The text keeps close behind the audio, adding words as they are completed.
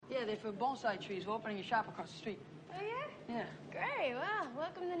They're for bonsai trees. We're opening a shop across the street. Oh, yeah? Yeah. Great. Wow.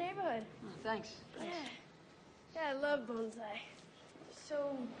 Welcome to the neighborhood. Oh, thanks. Yeah, I love bonsai.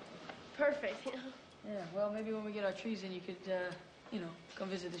 So perfect, you know? Yeah, well, maybe when we get our trees in, you could, come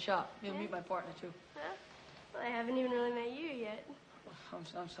visit the shop. You'll meet my partner, too. Huh? Well, I haven't even really met you yet.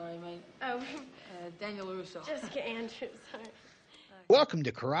 I'm sorry, mate. Oh. Daniel LaRusso. Jessica Andrews, sorry. Welcome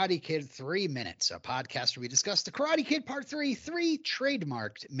to Karate Kid 3 Minutes, a podcast where we discuss the Karate Kid Part 3, 3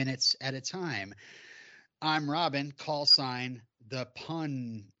 trademarked minutes at a time. I'm Robin, call sign the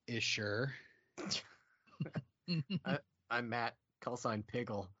pun-isher. I'm Matt, call sign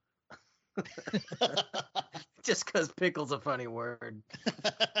Pickle. Just because pickle's a funny word.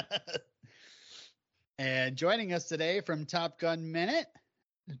 And joining us today from Top Gun Minute,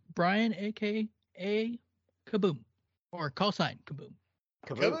 Brian, a.k.a. Kaboom, or call sign Kaboom.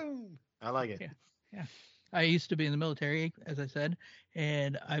 Kaboom. I like it. Yeah. I used to be in the military, as I said,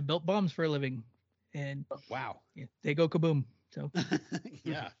 and I built bombs for a living. And wow, yeah, they go kaboom. So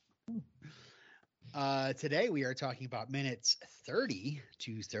yeah. Today we are talking about minutes 30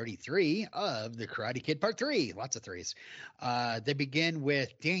 to 33 of the Karate Kid Part 3. Lots of threes. They begin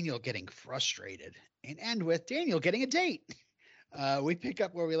with Daniel getting frustrated and end with Daniel getting a date. We pick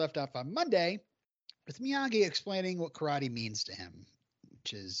up where we left off on Monday with Miyagi explaining what karate means to him,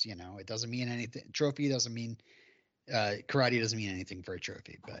 which is, it doesn't mean anything. Trophy doesn't mean karate doesn't mean anything for a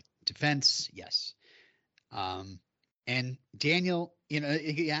trophy, but defense, yes. And Daniel,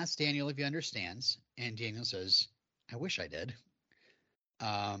 he asks Daniel if he understands, and Daniel says, I wish I did.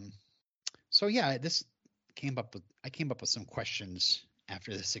 So yeah, I came up with some questions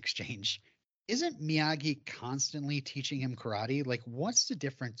after this exchange. Isn't Miyagi constantly teaching him karate? Like, what's the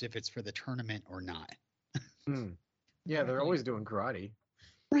difference if it's for the tournament or not? Yeah, they're always doing karate.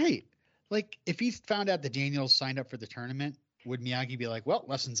 Right. Like, if he found out that Daniel signed up for the tournament, would Miyagi be like, well,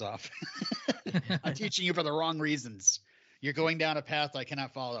 lessons off. I'm teaching you for the wrong reasons. You're going down a path I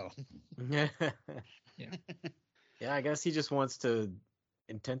cannot follow. Yeah. Yeah, I guess he just wants to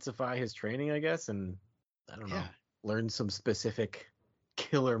intensify his training, I guess, and I don't know, learn some specific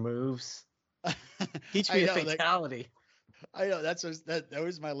killer moves. Teach me a fatality. I know that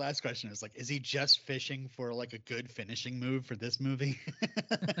was my last question. It's like, is he just fishing for like a good finishing move for this movie?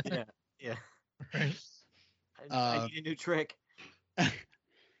 Yeah. right. I need a new trick. And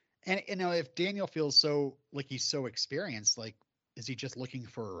if Daniel feels so like he's so experienced, like, is he just looking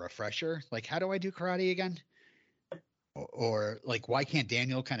for a refresher? Like, how do I do karate again? Or like, why can't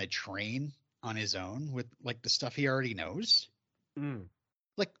Daniel kind of train on his own with like the stuff he already knows?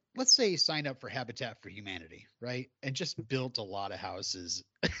 Like, let's say he signed up for Habitat for Humanity, right? And just built a lot of houses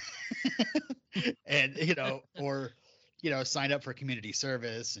and, signed up for community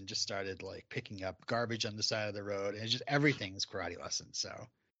service and just started like picking up garbage on the side of the road, and just everything's karate lessons. So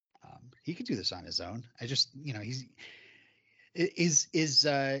he could do this on his own. I just, is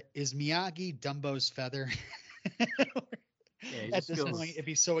Miyagi Dumbo's feather? At this point, if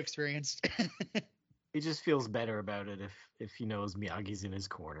he's so experienced. He just feels better about it if he knows Miyagi's in his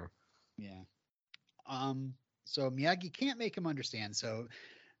corner. Yeah. So Miyagi can't make him understand. So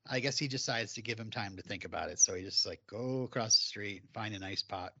I guess he decides to give him time to think about it. So he just like go across the street, find a nice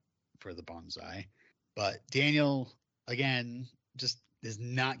pot for the bonsai. But Daniel, again, just is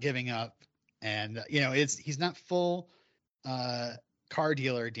not giving up. And, he's not full car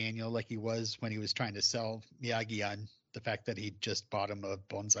dealer Daniel like he was when he was trying to sell Miyagi on the fact that he just bought him a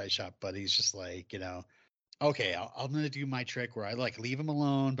bonsai shop. But he's just like, okay, I'm going to do my trick where I like leave him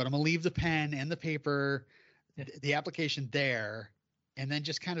alone, but I'm going to leave the pen and the paper, the application there, and then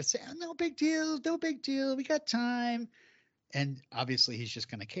just kind of say, oh, no big deal. We got time. And obviously he's just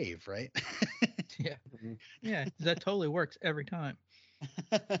going to cave, right? Yeah. Yeah. That totally works every time.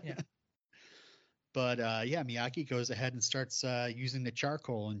 Yeah. But Miyagi goes ahead and starts using the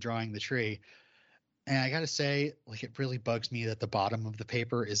charcoal and drawing the tree. And I got to say, like, it really bugs me that the bottom of the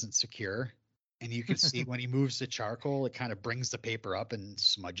paper isn't secure. And you can see when he moves the charcoal, it kind of brings the paper up and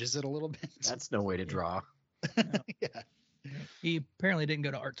smudges it a little bit. That's no way to draw. No. Yeah. He apparently didn't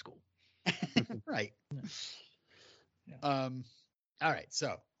go to art school. Right. Yeah. All right.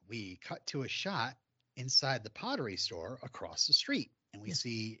 So we cut to a shot inside the pottery store across the street. And we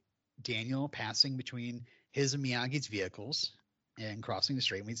see Daniel passing between his and Miyagi's vehicles and crossing the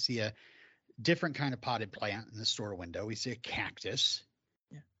street. And we see a different kind of potted plant in the store window. We see a cactus.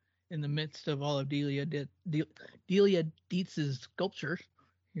 Yeah. In the midst of all of Delia Dietz's sculptures.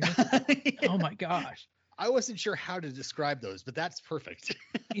 Oh my gosh. I wasn't sure how to describe those, but that's perfect.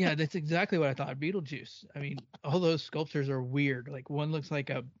 Yeah, that's exactly what I thought. Beetlejuice. I mean, all those sculptures are weird. Like one looks like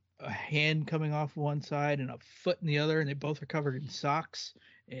a hand coming off one side and a foot in the other, and they both are covered in socks.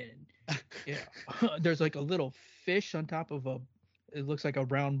 and there's like a little fish on top of it looks like a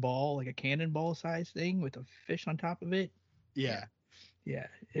round ball, like a cannonball size thing with a fish on top of it. Yeah.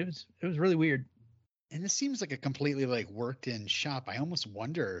 It was really weird. And this seems like a completely like worked in shop. I almost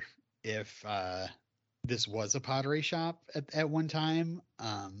wonder if this was a pottery shop at one time,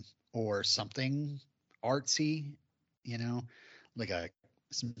 or something artsy, like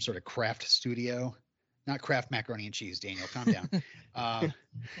some sort of craft studio. Not Kraft macaroni and cheese, Daniel. Calm down.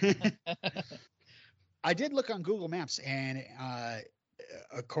 I did look on Google Maps, and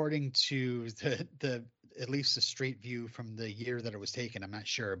according to the at least the street view from the year that it was taken, I'm not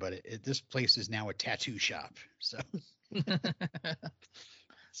sure, but this place is now a tattoo shop. So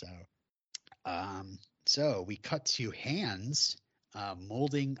we cut to Hans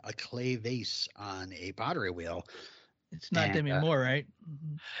molding a clay vase on a pottery wheel. It's not Demi Moore, right?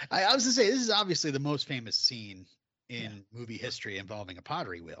 I was going to say, this is obviously the most famous scene in movie history involving a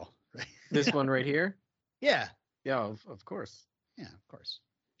pottery wheel. Right? This one right here? Yeah. Yeah, of course. Yeah, of course.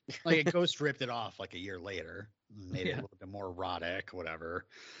 Like a ghost ripped it off like a year later, made it a little bit more erotic, whatever.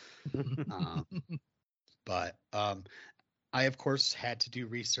 But I, of course, had to do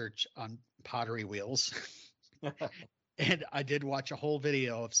research on pottery wheels. And I did watch a whole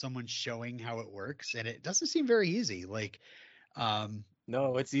video of someone showing how it works, and it doesn't seem very easy. Like,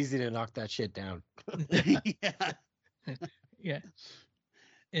 no, it's easy to knock that shit down. Yeah.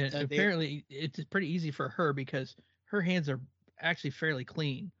 And apparently, it's pretty easy for her because her hands are actually fairly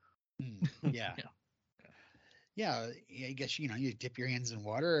clean. Yeah. Yeah. I guess, you dip your hands in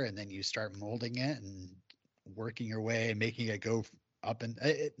water and then you start molding it and working your way and making it go up. And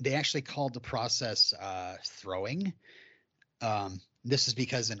they actually called the process throwing. This is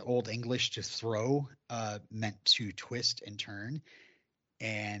because in Old English, to throw meant to twist and turn.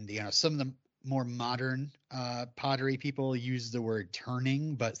 And, some of the more modern pottery people use the word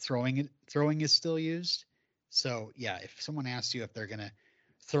turning, but throwing is still used. So, yeah, if someone asks you if they're going to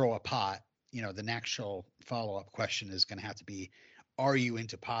throw a pot, the natural follow-up question is going to have to be, are you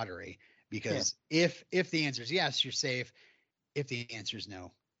into pottery? Because if the answer is yes, you're safe. If the answer is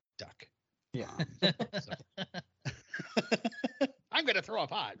no, duck. Yeah. I'm going to throw a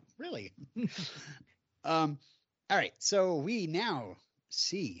pot. Really? All right. So we now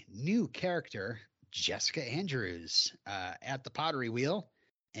see new character Jessica Andrews at the pottery wheel.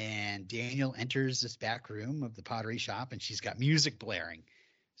 And Daniel enters this back room of the pottery shop, and she's got music blaring.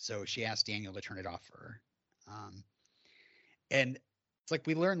 So she asked Daniel to turn it off for her. And it's like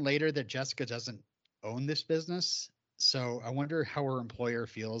we learn later that Jessica doesn't own this business. So I wonder how her employer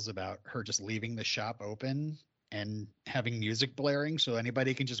feels about her just leaving the shop open and having music blaring so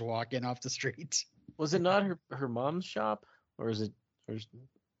anybody can just walk in off the street. Was it not her mom's shop, or is it hers?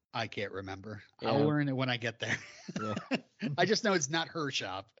 I can't remember. Yeah. I'll learn it when I get there. Yeah. I just know it's not her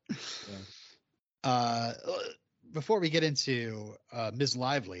shop. Yeah. Before we get into Ms.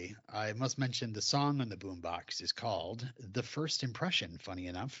 Lively, I must mention the song on the boombox is called The First Impression, funny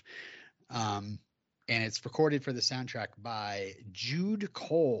enough. And it's recorded for the soundtrack by Jude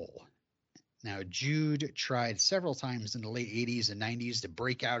Cole. Now, Jude tried several times in the late 80s and 90s to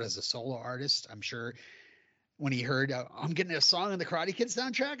break out as a solo artist. I'm sure when he heard, I'm getting a song on the Karate Kid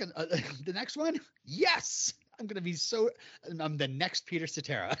soundtrack, and the next one, yes, I'm going to be I'm the next Peter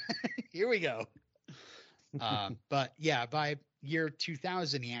Cetera. Here we go. But yeah, by year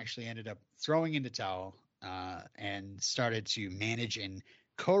 2000, he actually ended up throwing in the towel and started to manage and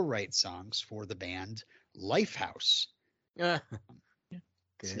co-write songs for the band Lifehouse.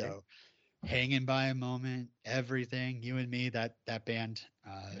 So Hanging by a Moment, Everything, You and Me, that band,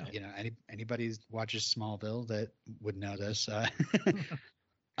 anybody who watches Smallville that would know this.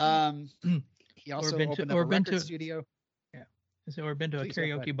 He also opened up a record studio. Yeah. So we've been to a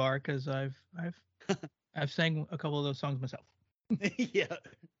karaoke bar because I've sang a couple of those songs myself. Yeah.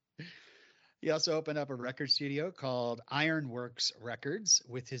 He also opened up a record studio called Ironworks Records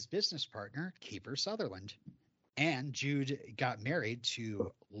with his business partner, Kiefer Sutherland. And Jude got married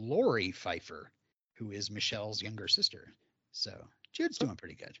to Lori Pfeiffer, who is Michelle's younger sister. So Jude's doing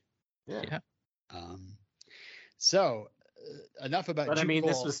pretty good. Yeah. So enough about But Jude I mean, Cole.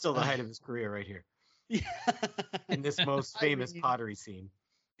 This was still the height of his career right here. Yeah. In this most famous pottery scene.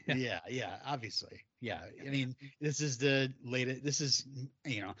 Yeah, obviously. Yeah. I mean, this is the latest. This is,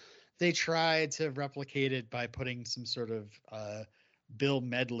 they tried to replicate it by putting some sort of Bill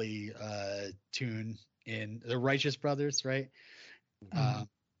Medley tune in the Righteous Brothers, right? Mm-hmm.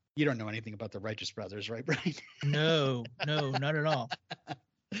 You don't know anything about the Righteous Brothers, right, Brian? No, not at all.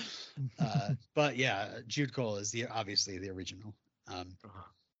 But yeah, Jude Cole is obviously the original. All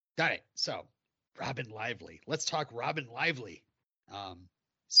right, so Robin Lively. Let's talk Robin Lively.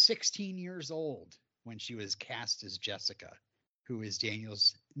 16 years old when she was cast as Jessica, who is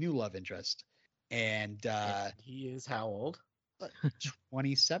Daniel's new love interest. And he is how old?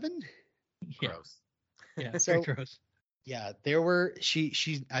 27? Yeah. Gross. Yeah, So very gross. yeah, there were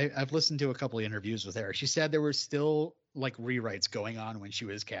I've listened to a couple of interviews with her. She said there were still like rewrites going on when she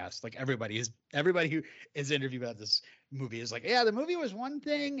was cast. Like everybody who is interviewed about this movie is like, yeah, the movie was one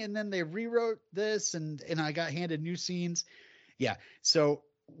thing and then they rewrote this and I got handed new scenes. Yeah. So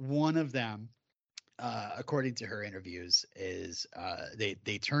one of them, according to her interviews, is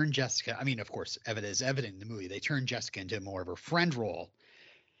they turned Jessica. I mean, of course, it is evident in the movie. They turned Jessica into more of a friend role,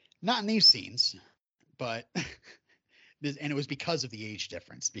 not in these scenes, but and it was because of the age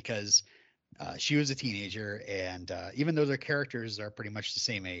difference. Because she was a teenager, and even though their characters are pretty much the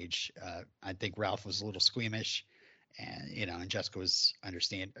same age, I think Ralph was a little squeamish, and and Jessica was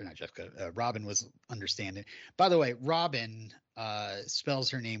Robin was understanding. By the way, Robin spells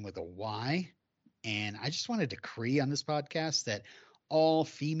her name with a Y. And I just want to decree on this podcast that all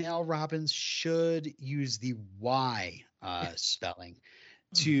female Robins should use the Y spelling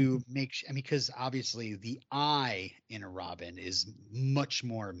to make because obviously the I in a Robin is much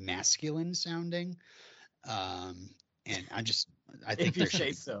more masculine sounding. And I think there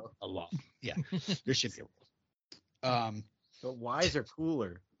should be a law. Yeah, there should be a rule. But Y's are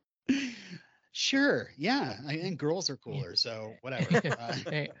cooler. Sure. Yeah. I think girls are cooler. So whatever.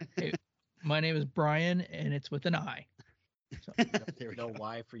 Hey. My name is Brian, and it's with an I. So, no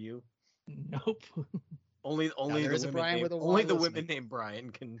Y for you? Nope. Only there is a Brian with a Y. Only the women named Brian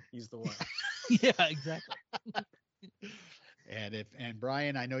can use the Y. Yeah, exactly. And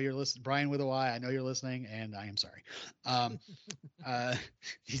Brian, I know you're listening. Brian with a Y, I know you're listening, and I am sorry.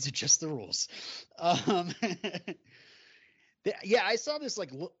 These are just the rules. Yeah, I saw this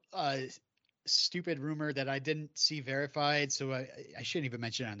like stupid rumor that I didn't see verified, so I shouldn't even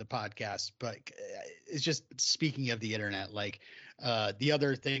mention it on the podcast, but it's just speaking of the internet, like the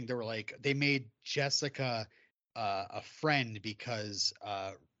other thing, they were like, they made Jessica a friend because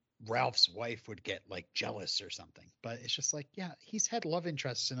Ralph's wife would get like jealous or something. But it's just like, yeah, he's had love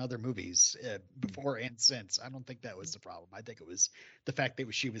interests in other movies before and since. I don't think that was the problem. I think it was the fact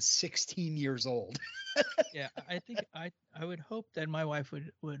that she was 16 years old. Yeah, I think I would hope that my wife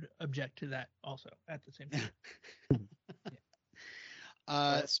would object to that also at the same time.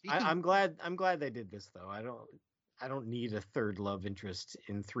 Yeah. I'm glad they did this though. I don't need a third love interest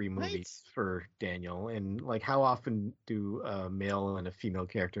in 3 movies for Daniel. And like, how often do a male and a female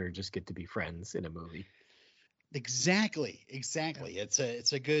character just get to be friends in a movie? Exactly. It's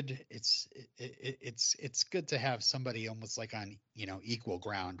good to have somebody almost like on, equal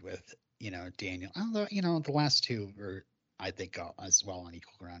ground with, Daniel. Although, the last 2 were, I think, as well on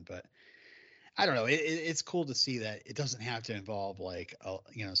equal ground, but I don't know. It's cool to see that it doesn't have to involve like,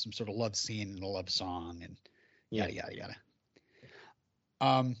 some sort of love scene and a love song and yada, yada,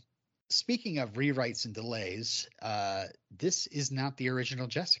 yada. Speaking of rewrites and delays, this is not the original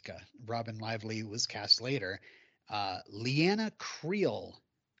Jessica. Robin Lively was cast later. Leanna Creel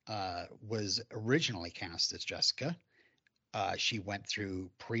was originally cast as Jessica. She went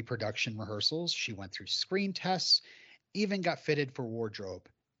through pre-production rehearsals. She went through screen tests, even got fitted for wardrobe.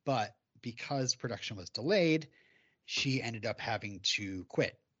 But because production was delayed, she ended up having to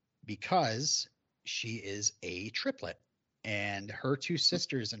quit because she is a triplet, and her 2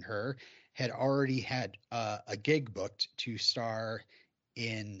 sisters and her had already had a gig booked to star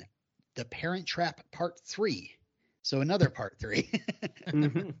in The Parent Trap Part 3. So another Part 3.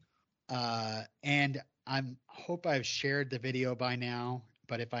 Mm-hmm. And I hope I've shared the video by now,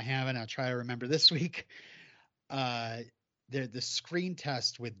 but if I haven't, I'll try to remember this week. The screen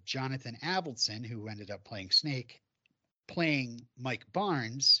test with Jonathan Avildsen, who ended up playing Snake, playing Mike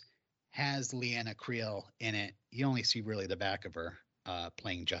Barnes, has Leanna Creel in it. You only see really the back of her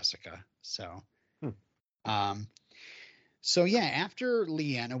playing Jessica. So, so yeah, after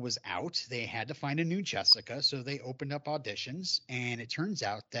Leanna was out, they had to find a new Jessica. So they opened up auditions, and it turns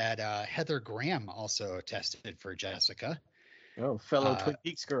out that Heather Graham also tested for Jessica. Oh, fellow Twin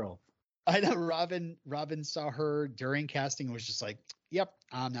Peaks girl. I know. Robin saw her during casting and was just like, yep,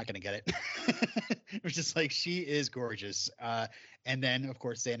 I'm not going to get it. It was just like, she is gorgeous. And then, of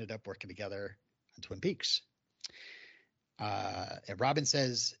course, they ended up working together on Twin Peaks. And Robin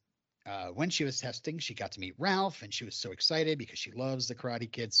says when she was testing, she got to meet Ralph, and she was so excited because she loves the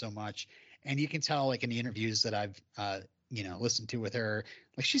Karate Kid so much. And you can tell, like in the interviews that I've, listened to with her,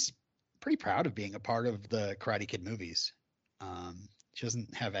 like she's pretty proud of being a part of the Karate Kid movies. She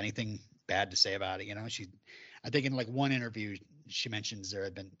doesn't have anything bad to say about it. I think in like one interview, she mentions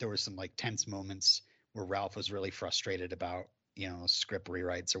there were some like tense moments where Ralph was really frustrated about, script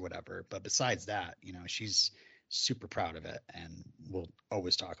rewrites or whatever. But besides that, she's super proud of it and will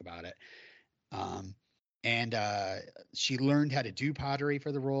always talk about it. And she learned how to do pottery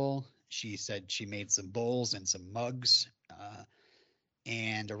for the role. She said she made some bowls and some mugs.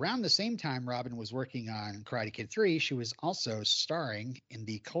 And around the same time Robin was working on Karate Kid 3, she was also starring in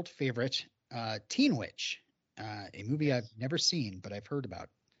the cult favorite Teen Witch, a movie I've never seen, but I've heard about.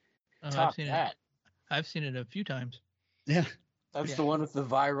 I've seen it. I've seen it a few times. Yeah. That's the one with the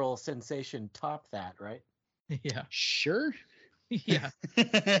viral sensation Top That, right? Yeah. Sure. Yeah. You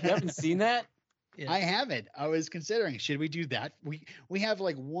haven't seen that? Yeah. I haven't. I was considering, should we do that? We have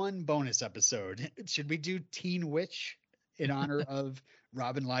like one bonus episode. Should we do Teen Witch in honor of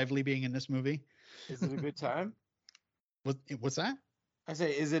Robin Lively being in this movie? Is it a good time? What's that? I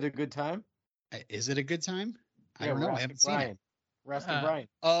say, is it a good time? Is it a good time? I Yeah, don't know. I Rusty haven't seen Bryan. it. Rusty Bryan.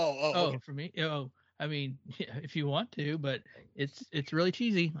 Oh, Oh, okay. for me? Oh, I mean, yeah, if you want to, but it's really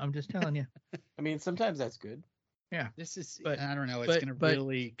cheesy. I'm just telling you. I mean, sometimes that's good. Yeah. This is, But- I don't know. It's but- going to but-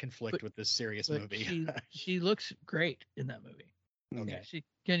 really conflict with this serious But movie. she looks great in that movie. Okay. Yeah, she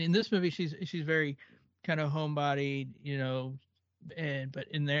can in this movie. She's very kind of homebodied, but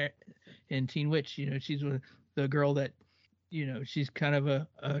in Teen Witch, she's the girl that, she's kind of a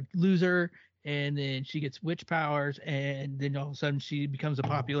loser, and then she gets witch powers, and then all of a sudden she becomes a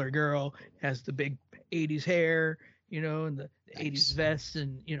popular girl, has the big 80s hair, and the Nice. 80s vest,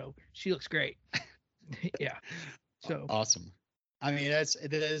 and she looks great. Yeah. So Awesome. I mean,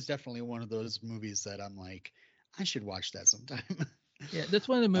 it is definitely one of those movies that I'm like, I should watch that sometime. yeah, that's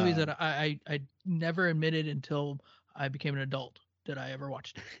one of the movies that I never admitted until I became an adult that I ever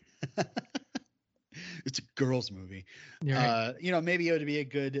watched it. It's a girls movie. Yeah, right. Maybe it would be a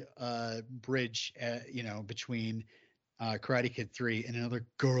good bridge, between Karate Kid 3 and another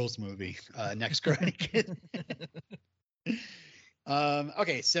girls movie, next Karate Kid.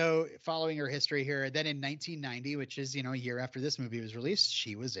 Okay, so following her history here, then in 1990, which is, a year after this movie was released,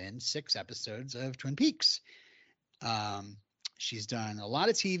 she was in 6 episodes of Twin Peaks. She's done a lot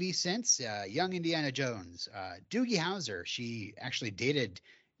of TV since. Young Indiana Jones, Doogie Howser. She actually dated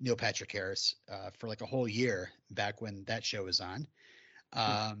Neil Patrick Harris for like a whole year back when that show was on.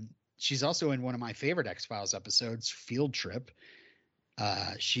 She's also in one of my favorite X-Files episodes, Field Trip.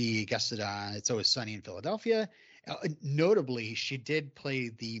 She guested on It's Always Sunny in Philadelphia. Notably, she did play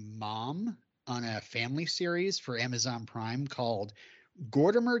the mom on a family series for Amazon Prime called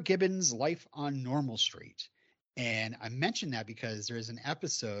Gordimer Gibbons' Life on Normal Street. And I mention that because there's an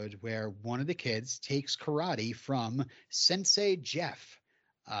episode where one of the kids takes karate from Sensei Jeff,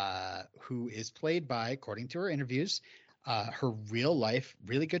 who is played by, according to her interviews, her real life,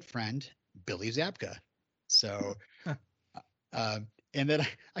 really good friend, Billy Zabka. So, and then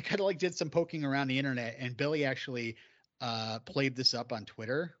I kind of like did some poking around the internet, and Billy actually played this up on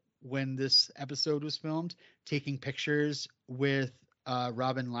Twitter when this episode was filmed, taking pictures with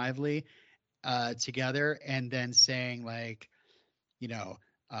Robin Lively together, and then saying like,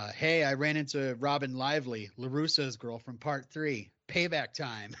 hey, I ran into Robin Lively, LaRusso's girl from Part 3, payback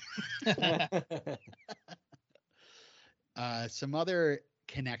time. Some other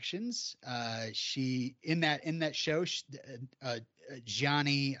connections. She in that show,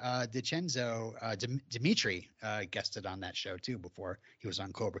 Gianni Dimitri guested on that show too before he was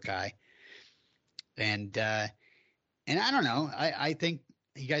on Cobra Kai. And I don't know. I think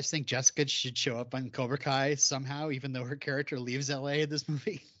you guys think Jessica should show up on Cobra Kai somehow, even though her character leaves LA in this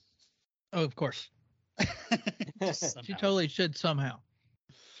movie. Oh, of course. Just She somehow. totally should somehow.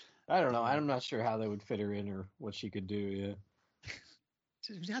 I don't know. I'm not sure how they would fit her in or what she could do. Yeah.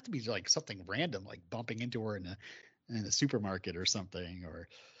 It would have to be like something random, like bumping into her in a supermarket or something, or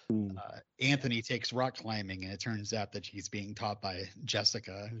Anthony takes rock climbing and it turns out that he's being taught by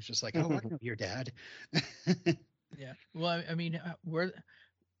Jessica, who's just like, oh, I know your dad. Yeah. Well, I mean, we're,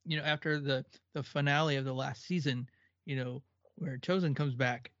 after the finale of the last season, where Chosen comes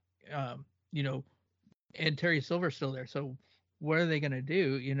back, and Terry Silver's still there. So what are they going to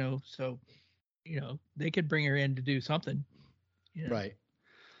do? So, they could bring her in to do something. Right.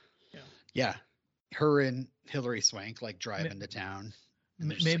 Yeah. Yeah. Her and Hilary Swank like drive into town. And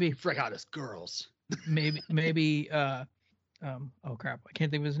they're just Maybe like, frick out as girls. maybe oh crap, I can't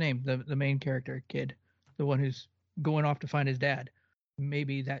think of his name. The main character kid, the one who's going off to find his dad.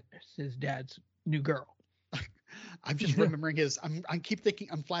 Maybe that's his dad's new girl. I'm just remembering I keep thinking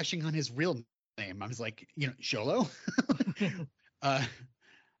I'm flashing on his real name. I was like, Xolo. Oh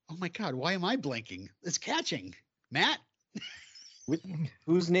my God, why am I blanking? It's catching. Matt,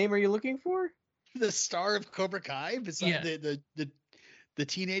 Whose name are you looking for? the star of Cobra Kai, beside Yeah. the the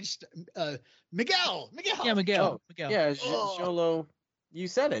teenage Miguel. Yeah, Miguel. Oh, Miguel. Yeah, Oh. Xolo. You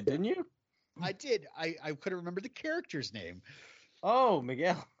said it, didn't you? I did. I couldn't remember the character's name. Oh,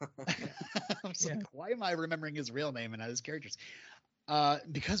 Miguel. I was Yeah. like, why am I remembering his real name and not his character's?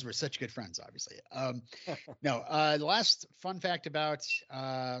 Because we're such good friends, obviously. No, the last fun fact about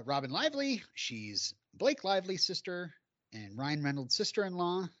Robin Lively, she's Blake Lively's sister and Ryan Reynolds'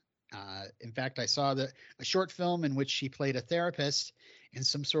 sister-in-law. In fact, I saw a short film in which she played a therapist in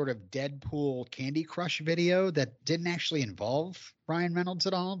some sort of Deadpool Candy Crush video that didn't actually involve Ryan Reynolds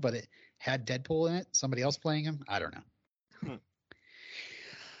at all, but it had Deadpool in it. Somebody else playing him. I don't know.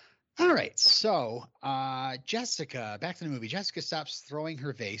 All right. So Jessica, back to the movie. Jessica stops throwing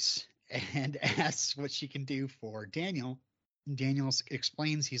her vase and asks what she can do for Daniel. Daniel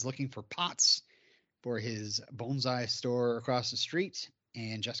explains he's looking for pots for his bonsai store across the street,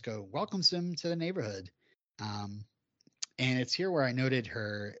 and Jessica welcomes him to the neighborhood. And it's here where I noted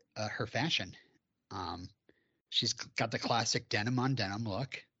her fashion. She's got the classic denim on denim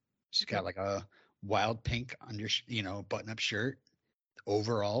look. She's got like a wild pink button-up shirt,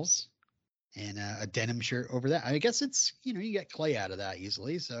 overalls, and a denim shirt over that. I guess it's you get clay out of that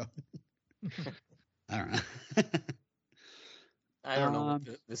easily. So I don't know. I don't know what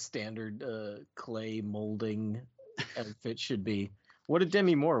the standard clay molding outfit should be. What did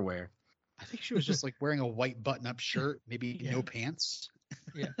Demi Moore wear? I think she was just like wearing a white button-up shirt, maybe Yeah. no pants.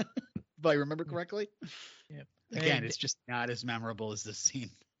 Yeah. If I remember correctly. Yep. Again, And- it's just not as memorable as this scene.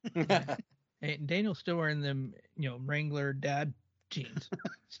 And Daniel's still wearing them, Wrangler dad jeans.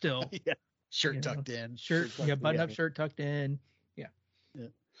 Still. Yeah. Shirt You know, tucked in. Shirt, tucked yeah, in, button-up yeah. shirt tucked in.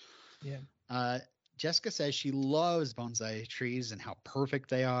 Jessica says she loves bonsai trees and how perfect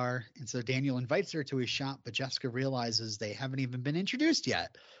they are. And so Daniel invites her to his shop, but Jessica realizes they haven't even been introduced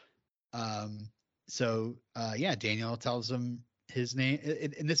yet. Daniel tells him his name.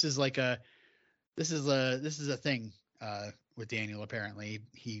 And this is a thing with Daniel. Apparently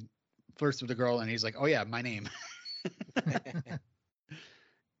he flirts with a girl and he's like, oh yeah, my name.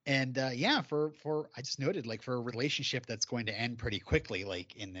 And for I just noted, like, for a relationship that's going to end pretty quickly,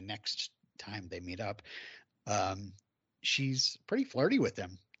 like in the next time they meet up, she's pretty flirty with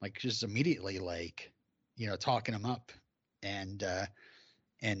him, like just immediately, like, talking him up. And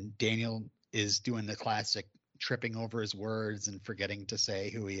Daniel is doing the classic tripping over his words and forgetting to say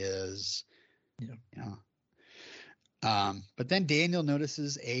who he is. Yeah. But then Daniel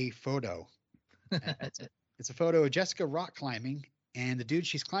notices a photo. It's a photo of Jessica rock climbing, and the dude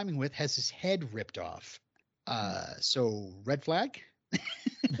she's climbing with has his head ripped off. So red flag.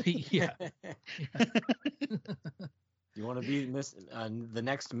 Yeah. You want to be the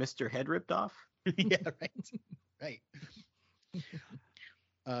next Mr. Head ripped off? Yeah, right.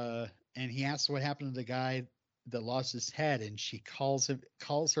 And he asks what happened to the guy that lost his head, and she calls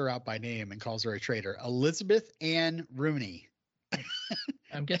her out by name and calls her a traitor. Elizabeth Ann Rooney.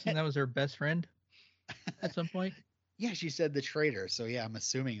 I'm guessing that was her best friend at some point. Yeah, she said the traitor. So yeah, I'm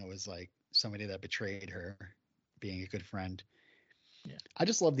assuming it was like somebody that betrayed her, being a good friend. Yeah. I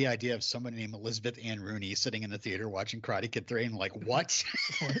just love the idea of somebody named Elizabeth Ann Rooney sitting in the theater watching Karate Kid 3 and like, what?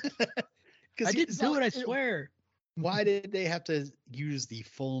 I didn't do it, I swear. Why did they have to use the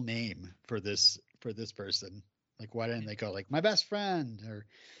full name for this person? Like, why didn't they go like my best friend or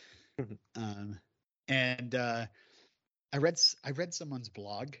I read someone's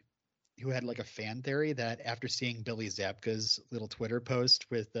blog who had like a fan theory that after seeing Billy Zabka's little Twitter post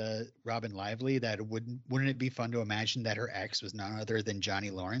with Robin Lively, that wouldn't it be fun to imagine that her ex was none other than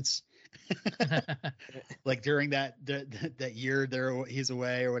Johnny Lawrence? Like during that year he's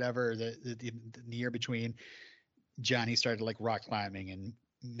away or whatever, the year between, Johnny started like rock climbing and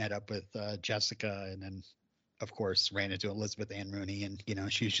met up with Jessica, and then of course ran into Elizabeth Ann Rooney, and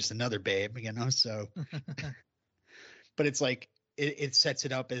she was just another babe, so but it's like it sets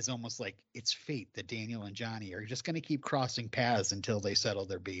it up as almost like it's fate that Daniel and Johnny are just going to keep crossing paths until they settle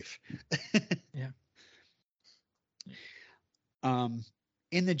their beef. Yeah.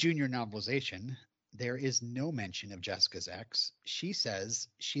 In the junior novelization, there is no mention of Jessica's ex. She says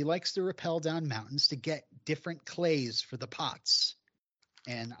she likes to rappel down mountains to get different clays for the pots.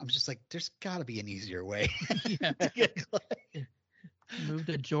 And I'm just like, there's got to be an easier way Yeah. to get clay. Move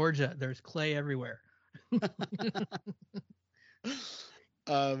to Georgia. There's clay everywhere.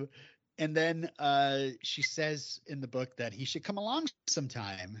 And then she says in the book that he should come along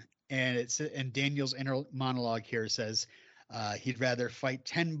sometime. And Daniel's inner monologue here says he'd rather fight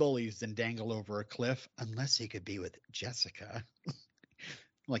 10 bullies than dangle over a cliff unless he could be with Jessica.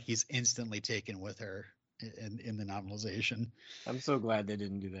 Like he's instantly taken with her in the novelization. I'm so glad they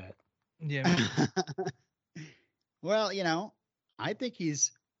didn't do that. Yeah. Well, I think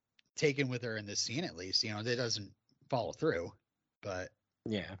he's taken with her in this scene, at least. You know, that doesn't follow through, but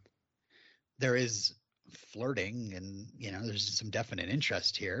Yeah. there is flirting, and you know, there's some definite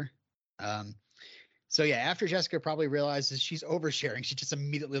interest here. So yeah, after Jessica probably realizes she's oversharing, she just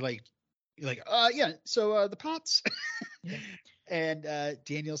immediately yeah, so the pots. Yeah. And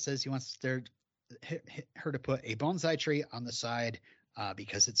Daniel says he wants her to put a bonsai tree on the side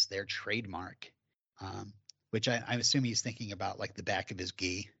because it's their trademark, which I assume he's thinking about like the back of his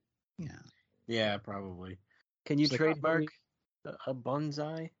gi. Yeah, Yeah, probably. Can you It's like, trademark a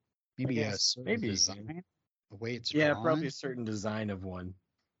bonsai? maybe I a guess, certain maybe you design, can. the way it's Yeah, drawn. probably a certain design of one.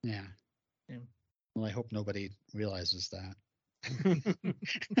 Yeah. Yeah. Well, I hope nobody realizes that.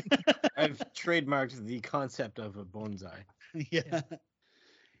 I've trademarked the concept of a bonsai. Yeah.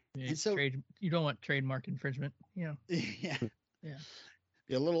 Yeah, And so- you don't want trademark infringement. You know. Yeah. Yeah.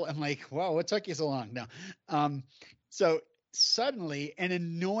 Be a little. I'm like, wow, what took you so long? No. So suddenly and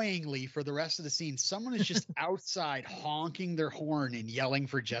annoyingly for the rest of the scene, someone is just outside honking their horn and yelling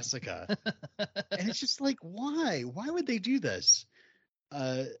for Jessica. And it's just like, why? Why would they do this?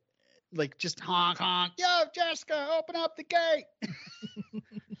 Like just honk, honk. Yo, Jessica, open up the gate.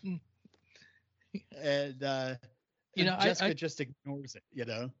 And You know, Jessica just ignores it, you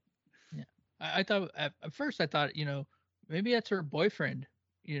know? I thought at first I thought, you know, maybe that's her boyfriend,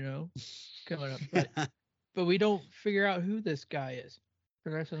 you know, coming up, but we don't figure out who this guy is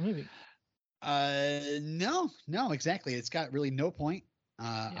for the rest of the movie. No, exactly. It's got really no point.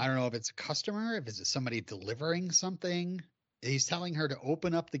 I don't know if it's a customer, if it's somebody delivering something. He's telling her to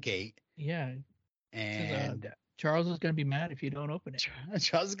open up the gate, Yeah, and Charles is going to be mad if you don't open it.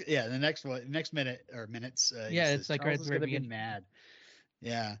 Charles, yeah, the next minute or minutes. He Yeah, says, it's like Charles right at is the very gonna be beginning. mad.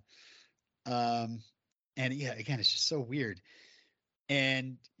 Yeah. And yeah, again, it's just so weird.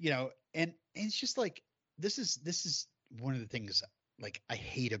 And you know, and it's just like this is one of the things like I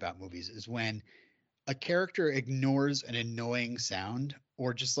hate about movies is when a character ignores an annoying sound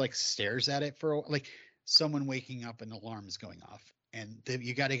or just like stares at it for like someone waking up and an alarm is going off, and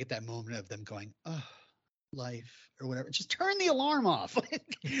you got to get that moment of them going, oh, life or whatever. Just turn the alarm off,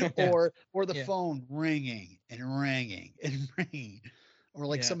 or the Yeah. phone ringing and ringing and ringing, or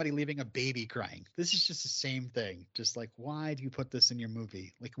like Yeah. somebody leaving a baby crying. This is just the same thing. Just like, why do you put this in your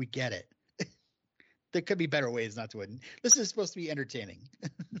movie? Like, we get it. There could be better ways not to. This is supposed to be entertaining.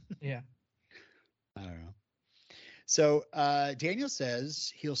 Yeah. I don't know. So Daniel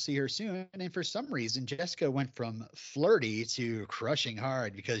says he'll see her soon, and for some reason, Jessica went from flirty to crushing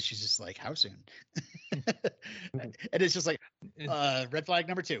hard because she's just like, how soon? And it's just like red flag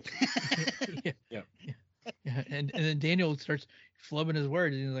number 2. Yeah. And then Daniel starts flubbing his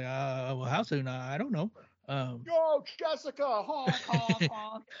words. And he's like, well, how soon? I don't know. Go, Jessica! Honk, honk,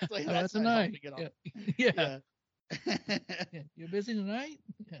 honk. It's like, That's not tonight. helping at all. Yeah. Yeah. You busy tonight?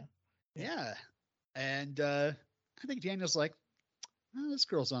 Yeah. Yeah. And I think Daniel's like, oh, this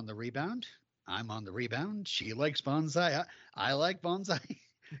girl's on the rebound. I'm on the rebound. She likes bonsai. I like bonsai.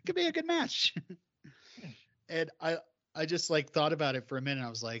 Could be a good match. And I just like thought about it for a minute. I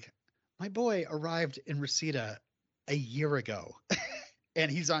was like, my boy arrived in Reseda a year ago, and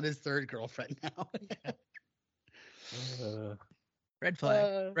he's on his 3rd girlfriend now. Red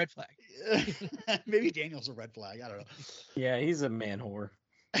flag. Red flag. Maybe Daniel's a red flag. I don't know. Yeah, he's a man whore.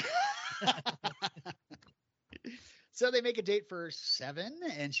 So they make a date for 7,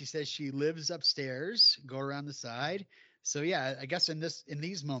 and she says she lives upstairs. Go around the side. So yeah, I guess in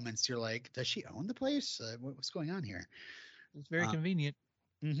these moments, you're like, does she own the place? What's going on here? It's very convenient.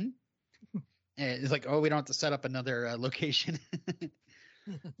 Mm-hmm. And it's like, oh, we don't have to set up another location.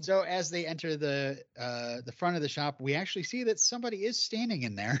 So as they enter the front of the shop, we actually see that somebody is standing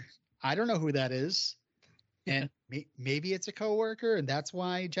in there. I don't know who that is. And maybe it's a coworker, and that's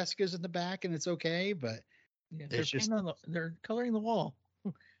why Jessica's in the back, and it's okay. But Yeah, there's they're coloring the wall.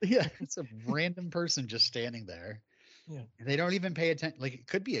 yeah, it's a random person just standing there. Yeah. And they don't even pay attention. Like, it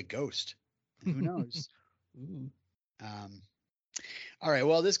could be a ghost. Who knows? Ooh. All right.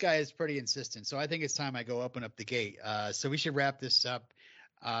 Well, this guy is pretty insistent, so I think it's time I go open up the gate. So we should wrap this up.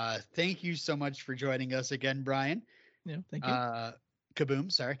 Thank you so much for joining us again, Brian. Yeah, thank you.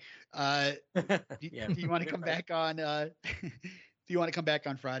 Kaboom. Sorry. Do you want to come back on? Do you want to come back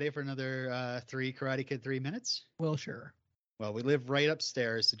on Friday for another 3 Karate Kid 3 minutes? Well, sure. Well, we live right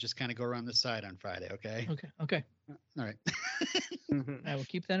upstairs, so just kind of go around the side on Friday, okay? Okay. All right. I will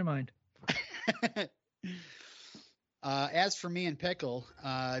keep that in mind. As for me and Pickle,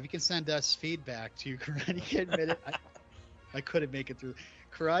 if you can send us feedback to Karate Kid Minute, I couldn't make it through.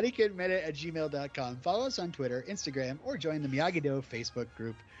 KarateKidMinute@gmail.com. Follow us on Twitter, Instagram, or join the Miyagi-Do Facebook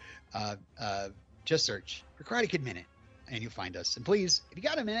group. Just search for Karate Kid Minute. and you'll find us. And please, if you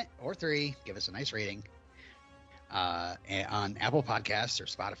got a minute or 3, give us a nice rating on Apple Podcasts or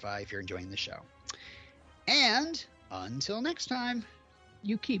Spotify if you're enjoying the show. And until next time,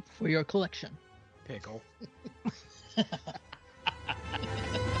 you keep for your collection. Pickle.